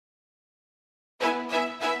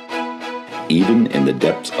Even in the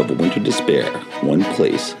depths of winter despair, one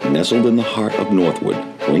place, nestled in the heart of Northwood,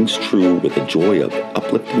 rings true with the joy of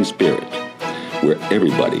uplifting spirit, where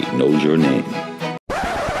everybody knows your name.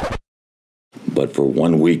 But for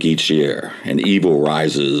 1 week each year, an evil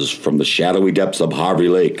rises from the shadowy depths of Harvey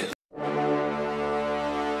Lake.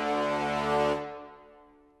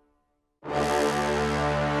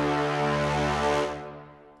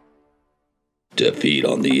 To feed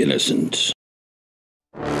on the innocent.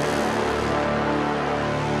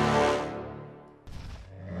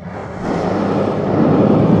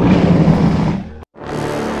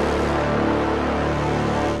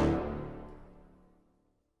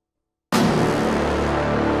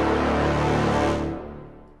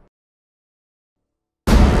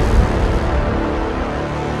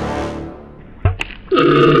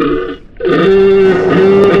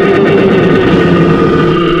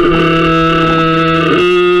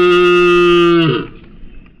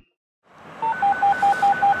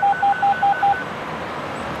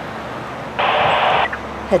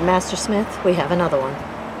 Headmaster Smith, we have another one.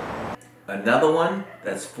 Another one?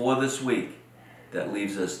 That's 4 this week. That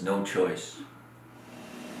leaves us no choice.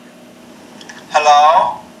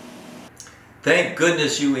 Hello? Thank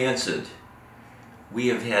goodness you answered. We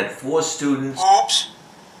have had 4 students. Oops.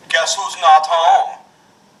 Guess who's not home?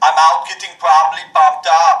 I'm out getting probably bumped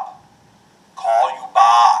up. Call you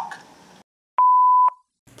back.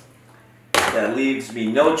 That leaves me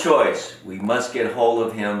no choice. We must get hold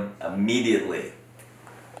of him immediately.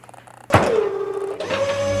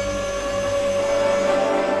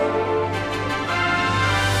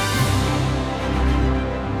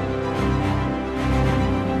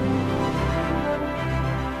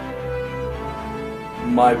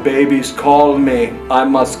 My baby's called me. I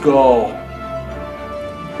must go.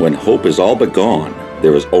 When hope is all but gone,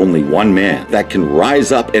 there is only one man that can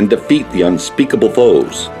rise up and defeat the unspeakable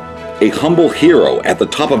foes. A humble hero at the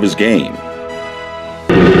top of his game.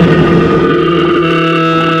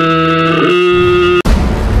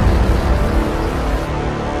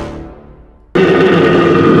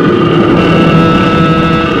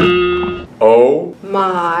 Oh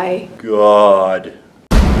My God.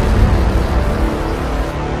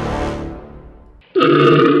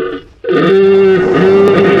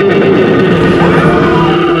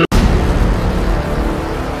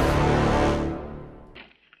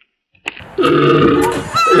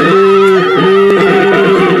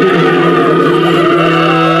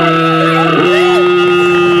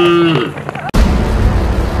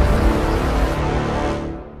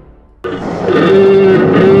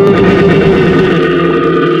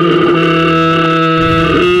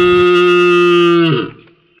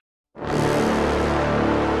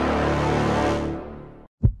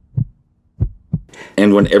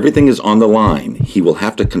 And when everything is on the line, he will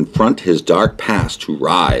have to confront his dark past to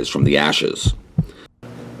rise from the ashes.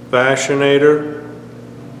 Vachonater.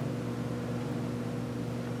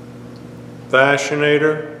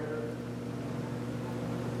 Vachonater.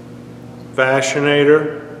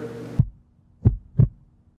 Vachonater.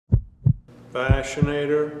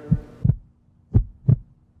 Vachonator.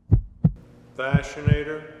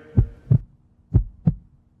 Vachonator.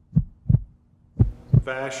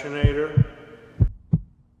 Vachonator.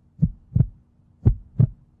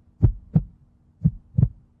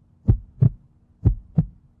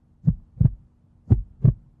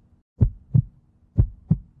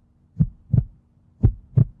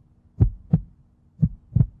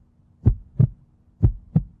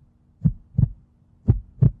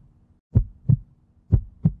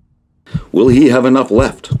 Will he have enough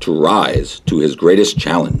left to rise to his greatest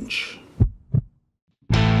challenge?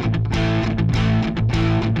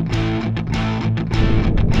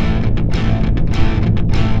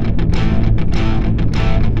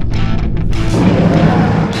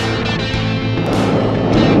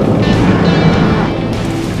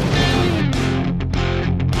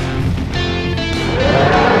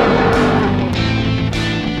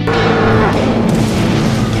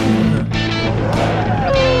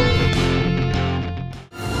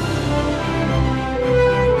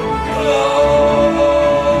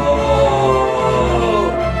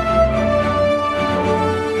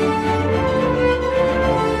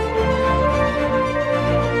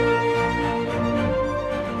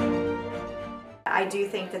 I do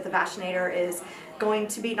think that the Vachonater is going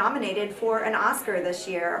to be nominated for an Oscar this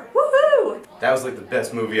year. Woohoo! That was like the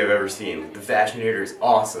best movie I've ever seen. The Vachonater is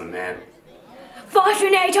awesome, man.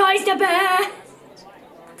 Vachonater is the best!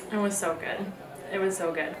 It was so good. It was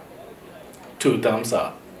so good. 2 thumbs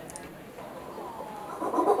up.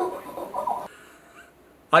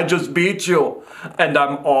 I just beat you, and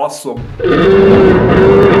I'm awesome.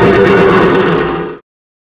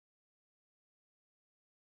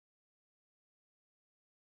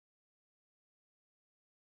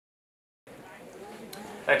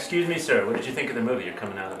 Excuse me, sir. What did you think of the movie? You're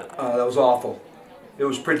coming out of it. That was awful. It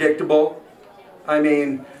was predictable. I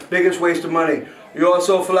mean, biggest waste of money. You're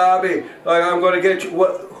so flabby. Like, I'm going to get you.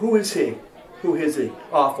 What? Who is he? Who is he?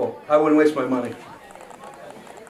 Awful. I wouldn't waste my money.